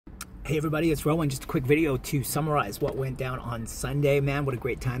Hey everybody, it's Rowan. Just a quick video to summarize what went down on Sunday. Man, what a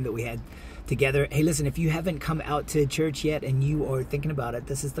great time that we had together. Hey, listen, if you haven't come out to church yet and you are thinking about it,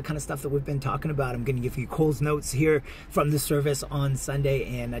 this is the kind of stuff that we've been talking about. I'm going to give you Cole's notes here from the service on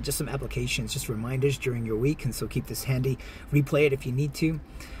Sunday and just some applications, just reminders during your week. And so keep this handy. Replay it if you need to.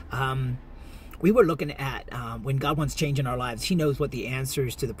 We were looking at when God wants change in our lives, He knows what the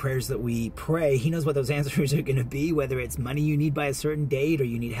answers to the prayers that we pray. He knows what those answers are going to be, whether it's money you need by a certain date or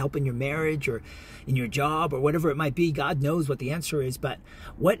you need help in your marriage or in your job or whatever it might be. God knows what the answer is. But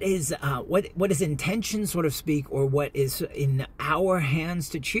what is intention, so to speak, or what is in our hands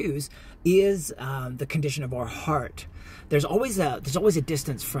to choose is the condition of our heart. There's always a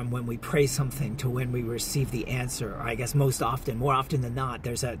distance from when we pray something to when we receive the answer. Or I guess more often than not,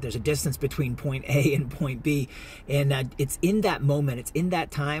 there's a distance between point A and point B, and it's in that moment, it's in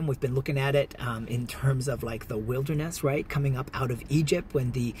that time. We've been looking at it in terms of like the wilderness, right? Coming up out of Egypt,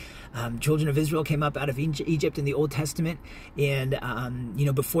 when the children of Israel came up out of Egypt in the Old Testament, and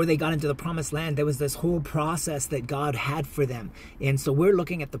before they got into the Promised Land, there was this whole process that God had for them, and so we're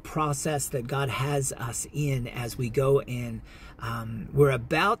looking at the process that God has us in as we go in. We're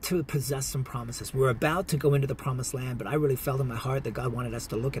about to possess some promises. We're about to go into the Promised Land, but I really felt in my heart that God wanted us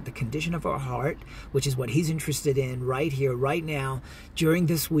to look at the condition of our heart, which is what He's interested in right here, right now, during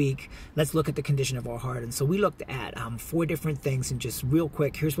this week. Let's look at the condition of our heart. And so we looked at 4 different things, and just real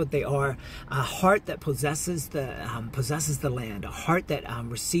quick, here's what they are. A heart that possesses the land, a heart that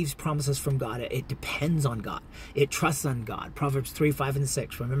receives promises from God. It depends on God. It trusts on God. Proverbs 3, 5, and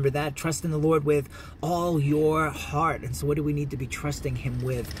 6. Remember that? Trust in the Lord with all your heart. And so what do we need to be trusting Him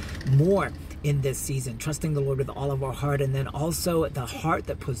with more in this season? Trusting the Lord with all of our heart, and then also the heart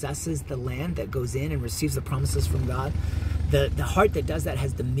that possesses the land, that goes in and receives the promises from God. The heart that does that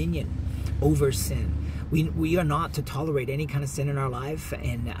has dominion over sin. We are not to tolerate any kind of sin in our life,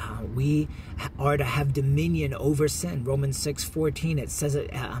 and we are to have dominion over sin. Romans 6:14, it says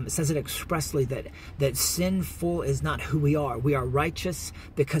it expressly that sinful is not who we are. We are righteous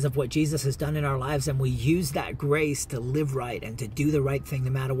because of what Jesus has done in our lives, and we use that grace to live right and to do the right thing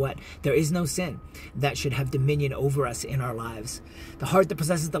no matter what. There is no sin that should have dominion over us in our lives. The heart that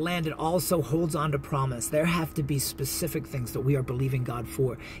possesses the land, it also holds on to promise. There have to be specific things that we are believing God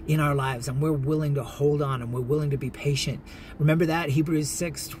for in our lives, and we're willing to hold on, and we're willing to be patient. Remember that? Hebrews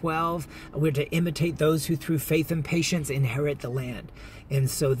 6:12, we're to imitate those who through faith and patience inherit the land. And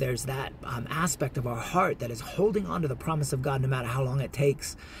so there's that aspect of our heart that is holding on to the promise of God no matter how long it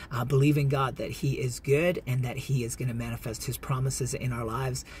takes, believing God that He is good and that He is going to manifest His promises in our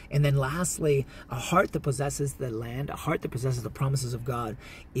lives. And then lastly, a heart that possesses the land, a heart that possesses the promises of God,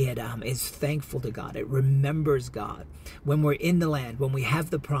 it is thankful to God. It remembers God. When we're in the land, when we have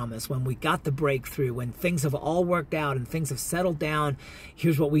the promise, when we got the breakthrough, when things have all worked out and things have settled down,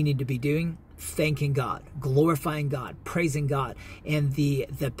 here's what we need to be doing. Thanking God, glorifying God, praising God. And the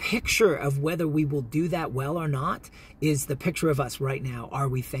picture of whether we will do that well or not is the picture of us right now. Are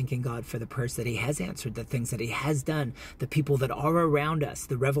we thanking God for the prayers that He has answered, the things that He has done, the people that are around us,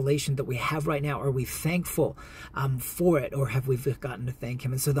 the revelation that we have right now? Are we thankful for it, or have we forgotten to thank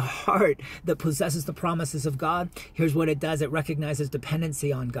Him? And so the heart that possesses the promises of God, here's what it does. It recognizes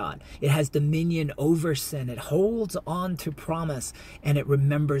dependency on God. It has dominion over sin. It holds on to promise, and it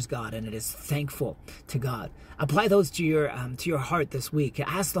remembers God, and it is thankful to God. Apply those to your heart this week.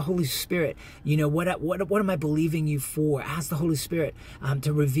 Ask the Holy Spirit, what am I believing You for? Ask the Holy Spirit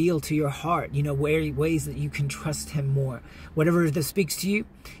to reveal to your heart, ways that you can trust Him more. Whatever this speaks to you,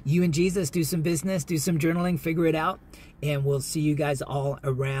 you and Jesus, do some business, do some journaling, figure it out, and we'll see you guys all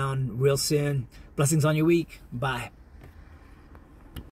around real soon. Blessings on your week. Bye.